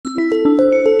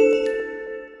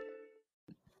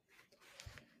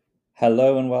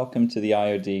Hello and welcome to the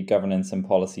IOD Governance and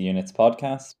Policy Units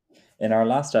podcast. In our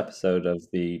last episode of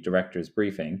the Director's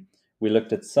Briefing, we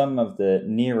looked at some of the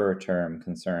nearer term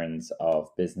concerns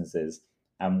of businesses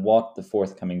and what the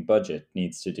forthcoming budget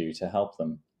needs to do to help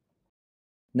them.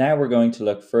 Now we're going to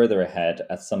look further ahead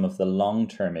at some of the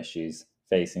long-term issues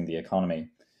facing the economy.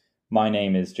 My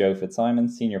name is Joe Fitzsimon,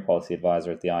 Senior Policy Advisor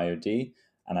at the IOD,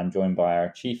 and I'm joined by our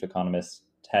Chief Economist,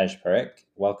 Tej Parekh.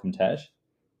 Welcome, Tej.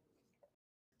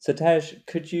 So, Tej,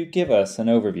 could you give us an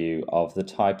overview of the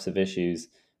types of issues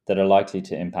that are likely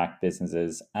to impact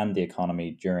businesses and the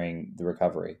economy during the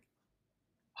recovery?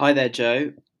 Hi there,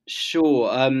 Joe.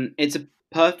 Sure. It's a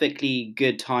perfectly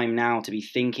good time now to be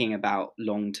thinking about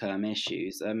long-term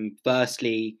issues.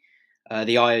 Firstly,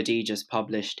 the IOD just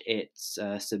published its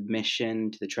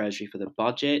submission to the Treasury for the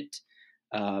budget,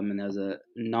 and there's a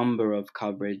number of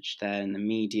coverage there in the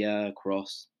media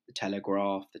across the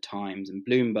Telegraph, the Times, and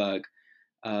Bloomberg.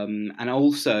 And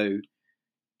also,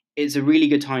 it's a really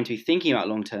good time to be thinking about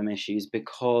long-term issues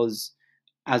because,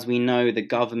 as we know, the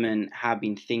government have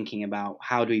been thinking about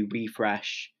how do we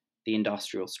refresh the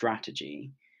industrial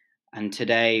strategy. And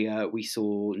today we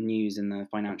saw news in the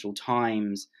Financial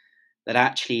Times that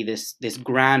actually this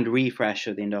grand refresh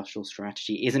of the industrial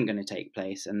strategy isn't going to take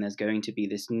place, and there's going to be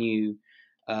this new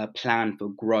plan for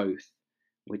growth,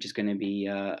 which is going to be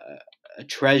a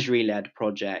Treasury-led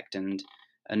project, and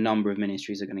a number of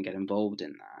ministries are going to get involved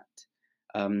in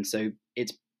that. So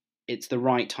it's the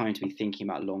right time to be thinking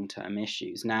about long-term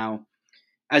issues. Now,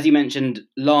 as you mentioned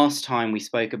last time, we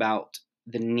spoke about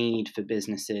the need for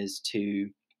businesses to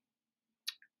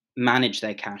manage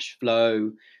their cash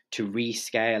flow, to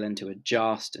rescale and to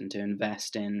adjust and to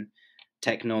invest in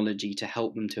technology to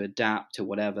help them to adapt to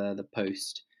whatever the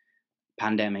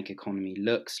post-pandemic economy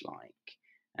looks like.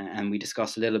 And we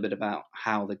discussed a little bit about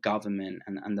how the government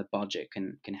and the budget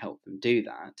can help them do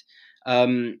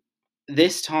that.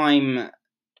 This time,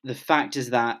 the factors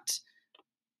that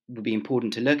would be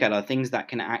important to look at are things that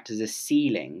can act as a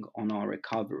ceiling on our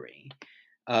recovery.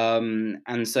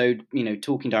 And so,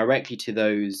 talking directly to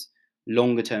those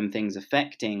longer term things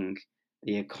affecting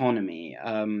the economy,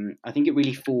 I think it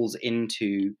really falls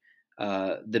into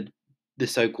the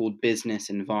so-called business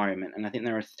environment. And I think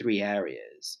there are three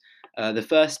areas. The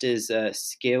first is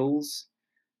skills.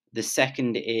 The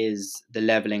second is the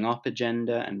levelling up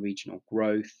agenda and regional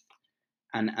growth.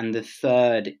 And the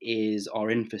third is our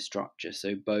infrastructure,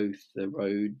 so both the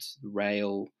roads,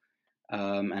 rail,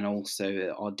 and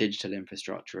also our digital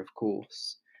infrastructure, of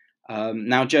course.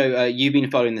 Now, Joe, you've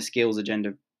been following the skills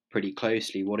agenda pretty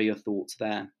closely. What are your thoughts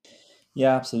there?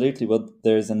 Yeah, absolutely. Well,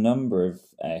 there's a number of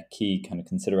key kind of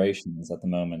considerations at the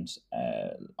moment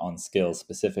on skills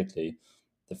specifically.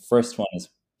 The first one is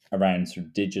around sort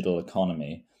of digital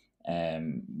economy,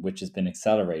 which has been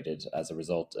accelerated as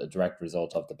a direct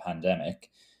result of the pandemic.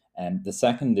 And the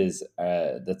second is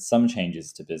that some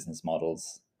changes to business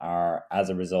models are as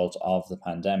a result of the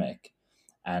pandemic.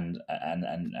 And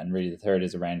really the third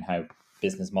is around how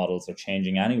business models are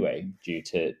changing anyway due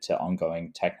to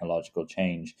ongoing technological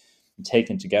change. And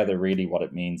taken together, really what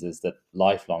it means is that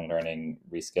lifelong learning,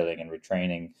 reskilling and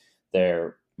retraining,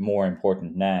 they're more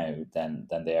important now than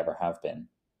they ever have been.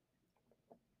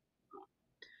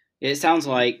 It sounds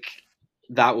like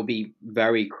that will be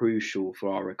very crucial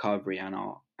for our recovery and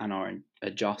our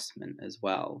adjustment as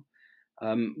well.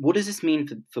 What does this mean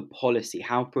for policy?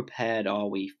 How prepared are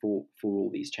we for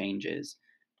all these changes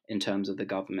in terms of the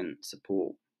government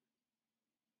support?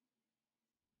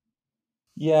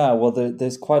 Yeah, well,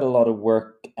 there's quite a lot of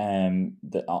work,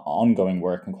 ongoing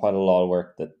work, and quite a lot of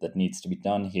work that needs to be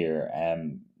done here.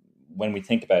 When we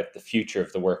think about the future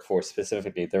of the workforce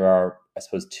specifically, there are, I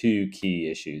suppose, two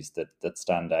key issues that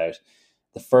stand out.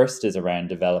 The first is around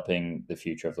developing the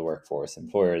future of the workforce.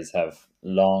 Employers have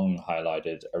long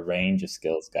highlighted a range of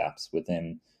skills gaps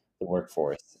within the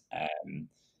workforce.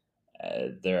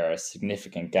 There are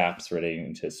significant gaps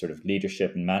relating to sort of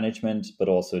leadership and management, but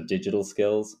also digital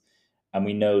skills. And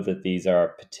we know that these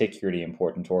are particularly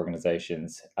important to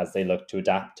organizations as they look to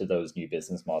adapt to those new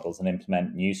business models and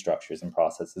implement new structures and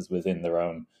processes within their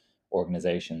own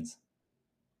organizations.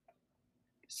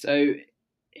 So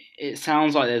it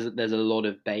sounds like there's a lot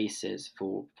of bases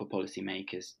for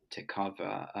policymakers to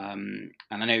cover, and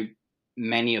I know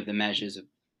many of the measures have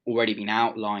already been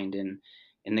outlined in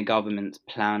the government's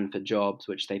plan for jobs,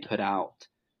 which they put out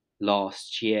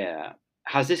last year.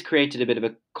 Has this created a bit of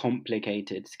a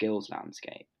complicated skills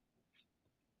landscape?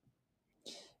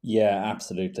 Yeah,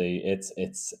 absolutely.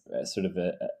 It's sort of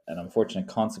an unfortunate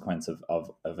consequence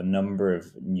of a number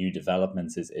of new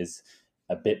developments is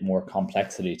a bit more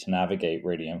complexity to navigate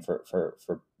really, and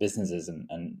for businesses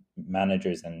and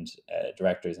managers and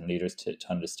directors and leaders to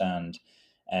understand.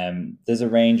 There's a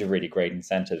range of really great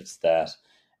incentives that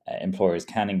employers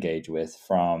can engage with,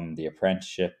 from the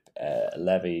apprenticeship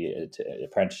levy to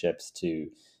apprenticeships to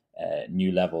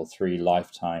new level 3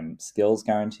 lifetime skills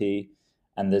guarantee.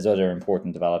 And there's other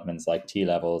important developments like T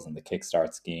levels and the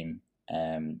Kickstart scheme,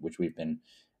 which we've been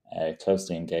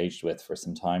closely engaged with for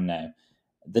some time now.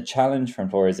 The challenge for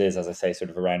employers is, as I say,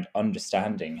 sort of around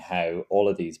understanding how all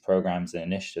of these programs and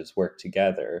initiatives work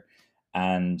together,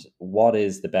 and what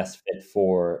is the best fit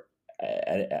for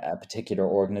a particular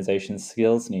organization's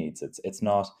skills needs. It's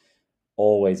not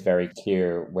always very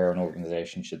clear where an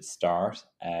organization should start,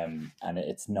 and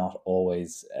it's not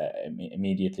always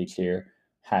immediately clear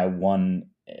how one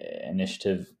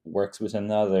initiative works with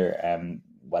another.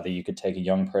 Whether you could take a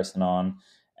young person on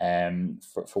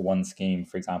for one scheme,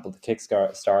 for example, the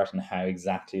Kickstart, and how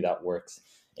exactly that works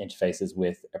interfaces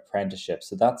with apprenticeships.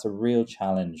 So that's a real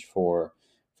challenge for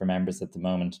members at the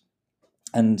moment.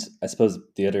 And I suppose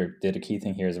the other key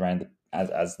thing here is around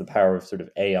as the power of sort of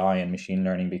AI and machine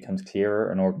learning becomes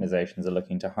clearer, and organizations are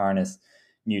looking to harness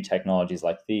new technologies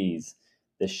like these,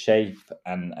 the shape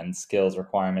and skills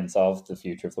requirements of the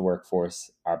future of the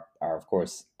workforce are of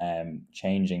course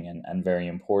changing and very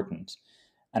important.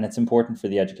 And it's important for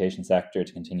the education sector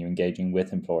to continue engaging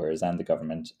with employers and the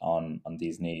government on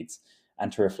these needs,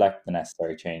 and to reflect the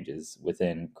necessary changes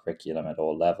within curriculum at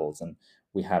all levels. And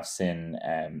we have seen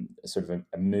sort of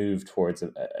a move towards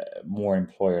a more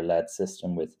employer-led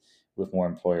system with more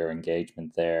employer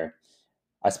engagement there.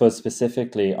 I suppose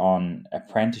specifically on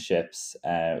apprenticeships,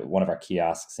 one of our key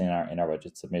asks in our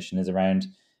budget submission is around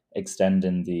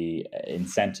extending the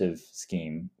incentive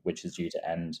scheme, which is due to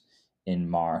end in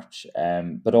March,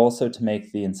 but also to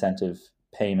make the incentive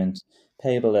payment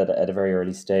payable at a very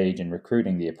early stage in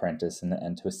recruiting the apprentice,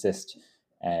 and to assist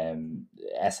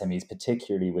SMEs,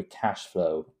 particularly with cash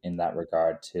flow in that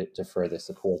regard, to further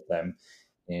support them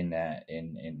in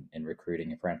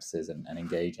recruiting apprentices and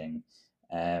engaging.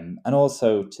 And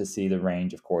also to see the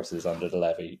range of courses under the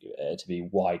levy to be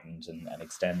widened and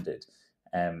extended.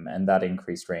 And that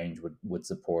increased range would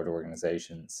support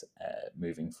organizations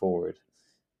moving forward.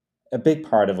 A big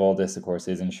part of all this, of course,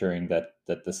 is ensuring that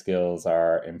the skills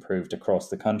are improved across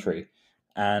the country.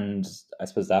 And I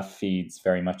suppose that feeds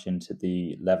very much into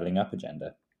the levelling up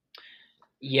agenda.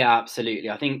 Yeah, absolutely.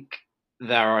 I think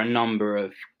there are a number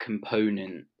of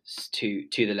components to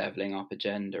the levelling up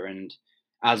agenda, and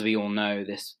as we all know,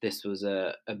 this was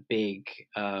a big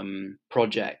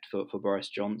project for Boris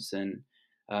Johnson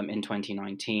in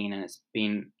 2019, and it's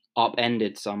been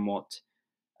upended somewhat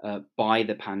by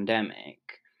the pandemic.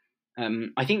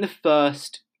 I think the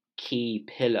first key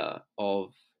pillar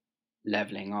of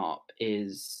levelling up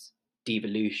is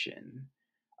devolution.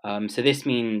 So this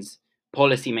means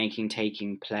policy making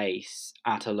taking place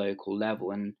at a local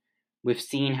level, and we've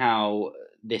seen how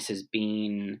this has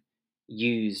been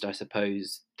used, I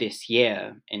suppose, this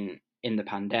year in the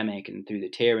pandemic and through the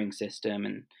tiering system,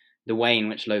 and the way in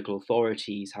which local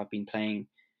authorities have been playing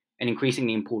an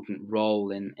increasingly important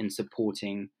role in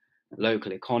supporting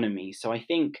local economies. So I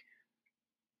think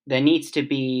there needs to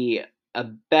be a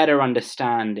better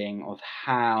understanding of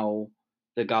how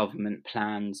the government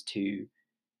plans to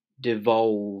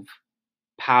devolve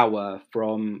power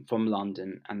from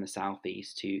London and the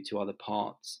southeast to other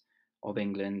parts of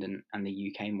England and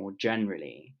the UK more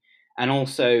generally, and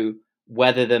also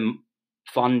whether the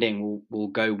funding will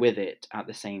go with it at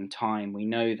the same time. We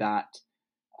know that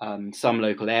some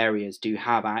local areas do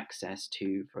have access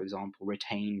to, for example,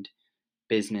 retained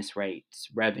business rates,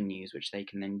 revenues, which they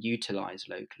can then utilize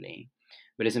locally.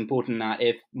 But it's important that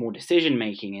if more decision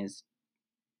making is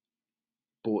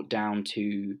brought down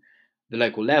to the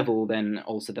local level, then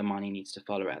also the money needs to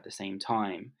follow at the same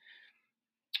time.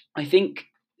 I think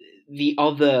the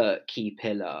other key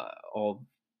pillar of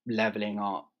leveling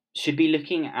up should be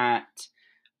looking at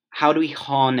how do we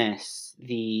harness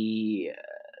the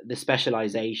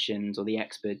specializations or the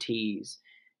expertise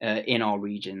in our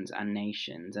regions and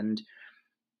nations. And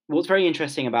what's very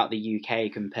interesting about the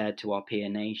UK compared to our peer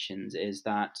nations is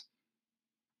that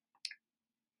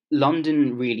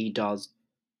London really does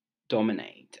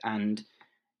dominate, and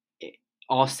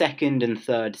our second and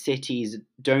third cities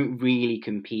don't really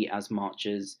compete as much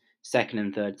as second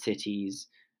and third cities,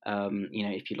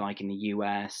 if you like, in the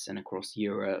US and across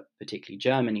Europe, particularly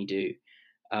Germany, do.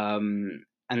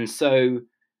 And so,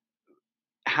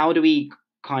 how do we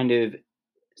kind of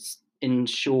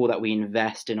ensure that we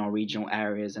invest in our regional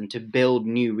areas and to build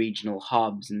new regional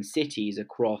hubs and cities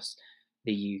across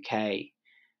the UK?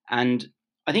 And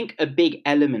I think a big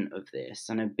element of this,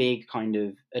 and a big kind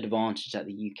of advantage that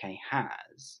the UK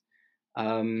has,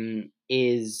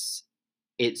 is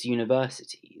its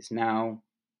universities. Now,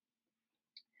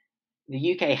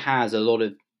 the UK has a lot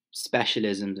of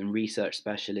specialisms and research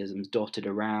specialisms dotted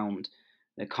around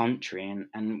the country,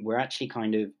 and we're actually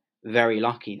kind of very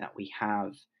lucky that we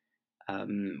have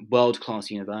world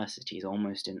class universities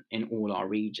almost in all our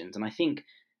regions. And I think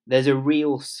there's a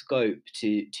real scope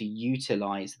to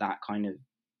utilize that kind of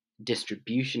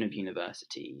distribution of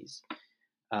universities,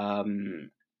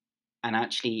 um, and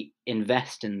actually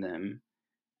invest in them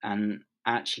and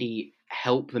actually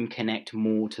help them connect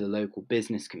more to the local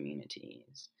business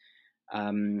communities.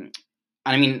 And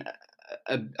I mean,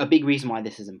 a big reason why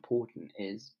this is important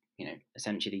is,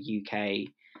 essentially the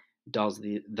UK does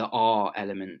the R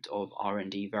element of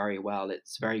R&D very well.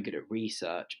 It's very good at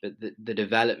research, but the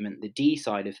development, the D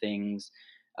side of things,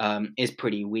 is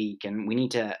pretty weak, and we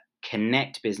need to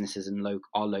connect businesses and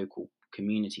our local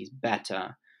communities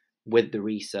better with the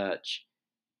research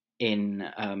in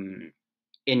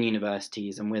in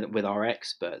universities and with our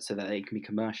experts, so that they can be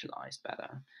commercialized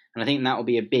better. And I think that will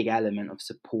be a big element of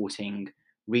supporting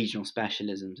regional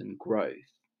specialisms and growth.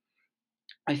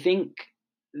 I think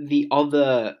the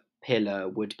other pillar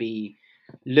would be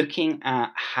looking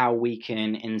at how we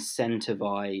can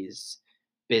incentivize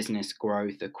business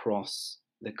growth across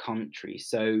the country.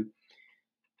 So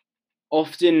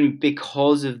often,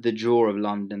 because of the draw of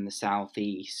London, the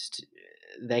southeast,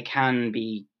 there can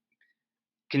be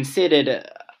considered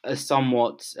a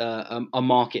somewhat a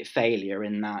market failure,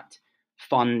 in that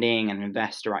funding and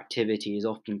investor activity is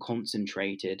often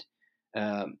concentrated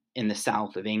in the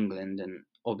south of England, and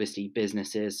obviously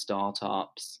businesses,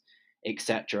 startups,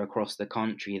 etc., across the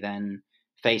country then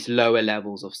face lower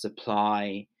levels of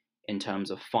supply in terms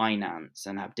of finance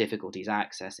and have difficulties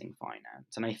accessing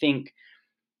finance. And I think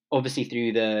obviously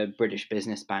through the British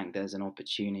Business Bank, there's an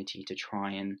opportunity to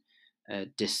try and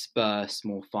disperse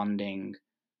more funding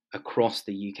across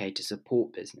the UK to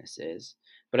support businesses.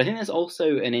 But I think there's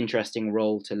also an interesting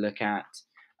role to look at,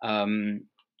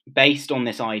 based on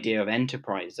this idea of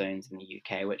enterprise zones in the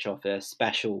UK, which offer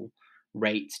special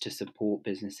rates to support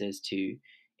businesses to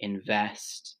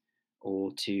invest,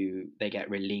 or they get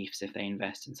reliefs if they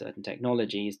invest in certain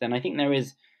technologies. Then I think there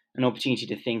is an opportunity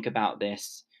to think about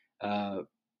this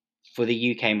for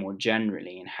the UK more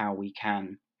generally, and how we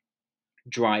can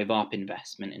drive up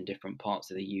investment in different parts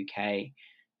of the UK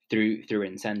through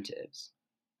incentives.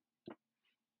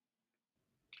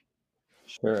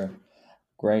 Sure.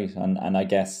 Great. And I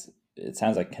guess it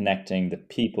sounds like connecting the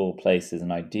people, places,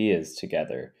 and ideas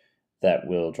together that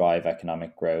will drive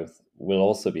economic growth will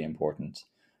also be important.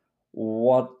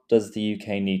 What does the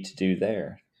UK need to do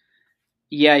there?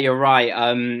 Yeah, you're right.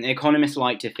 Economists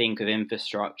like to think of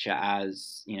infrastructure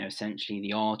as, essentially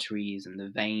the arteries and the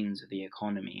veins of the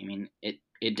economy. I mean,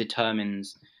 it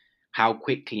determines how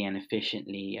quickly and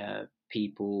efficiently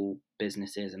people,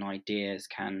 businesses, and ideas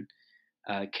can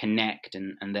connect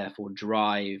and therefore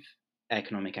drive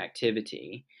economic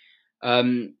activity.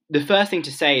 The first thing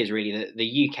to say is really that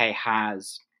the UK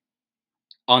has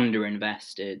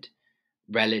underinvested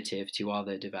relative to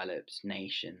other developed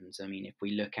nations. I mean, if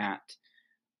we look at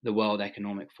the World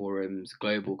Economic Forum's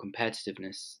Global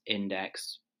Competitiveness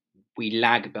Index, we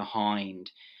lag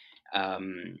behind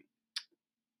um,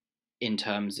 in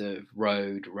terms of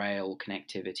road, rail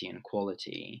connectivity and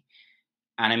quality.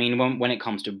 And I mean, when it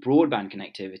comes to broadband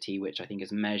connectivity, which I think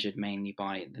is measured mainly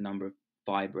by the number of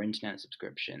fiber internet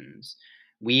subscriptions,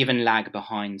 we even lag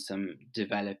behind some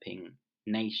developing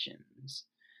nations.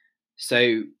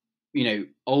 So,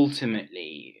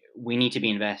 ultimately, we need to be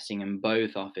investing in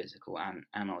both our physical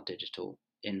and our digital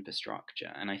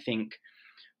infrastructure. And I think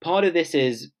part of this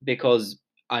is because,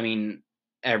 I mean,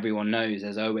 everyone knows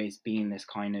there's always been this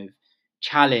kind of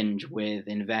challenge with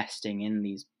investing in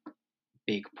these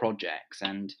big projects.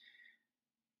 And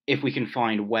if we can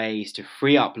find ways to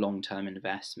free up long term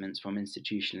investments from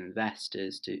institutional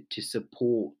investors to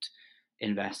support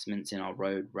investments in our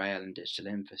road, rail, and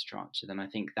digital infrastructure, then I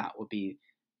think that would be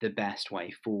the best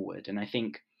way forward. And I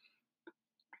think,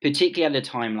 particularly at a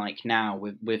time like now,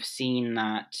 we've seen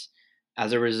that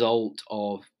as a result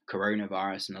of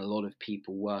coronavirus and a lot of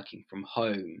people working from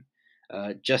home,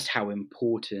 just how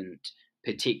important,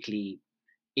 particularly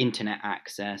internet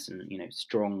access and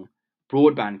strong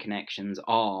broadband connections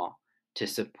are to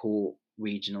support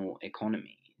regional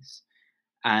economies.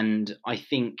 And I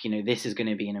think this is going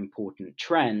to be an important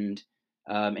trend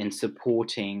in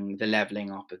supporting the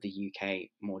levelling up of the UK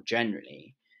more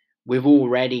generally. We've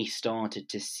already started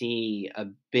to see a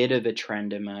bit of a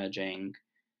trend emerging.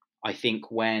 I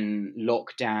think when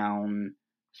lockdown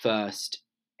first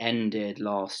ended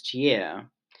last year,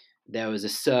 there was a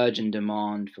surge in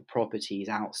demand for properties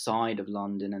outside of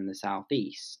London and the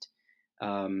southeast.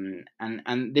 And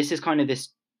this is kind of this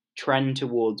trend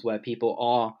towards where people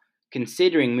are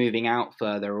considering moving out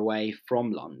further away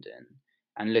from London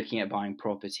and looking at buying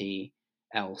property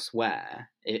elsewhere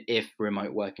if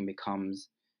remote working becomes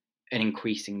an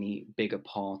increasingly bigger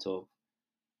part of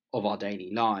our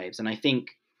daily lives. And I think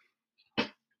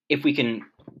if we can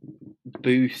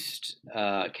boost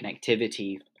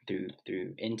connectivity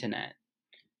through internet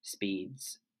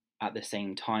speeds at the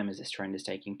same time as this trend is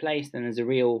taking place, then there's a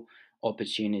real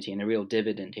opportunity and a real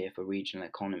dividend here for regional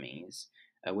economies,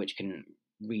 which can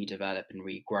redevelop and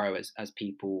regrow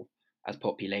as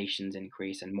populations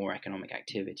increase and more economic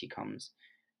activity comes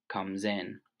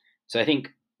in. So I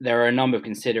think there are a number of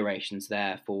considerations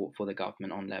there for the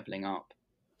government on levelling up.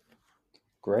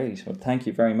 Great. Well, thank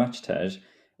you very much, Tej.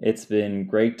 It's been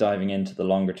great diving into the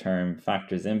longer term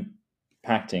factors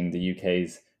impacting the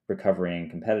UK's recovery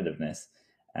and competitiveness.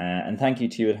 And thank you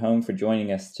to you at home for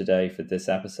joining us today for this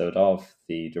episode of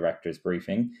the Director's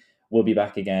Briefing. We'll be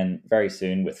back again very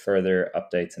soon with further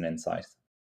updates and insights.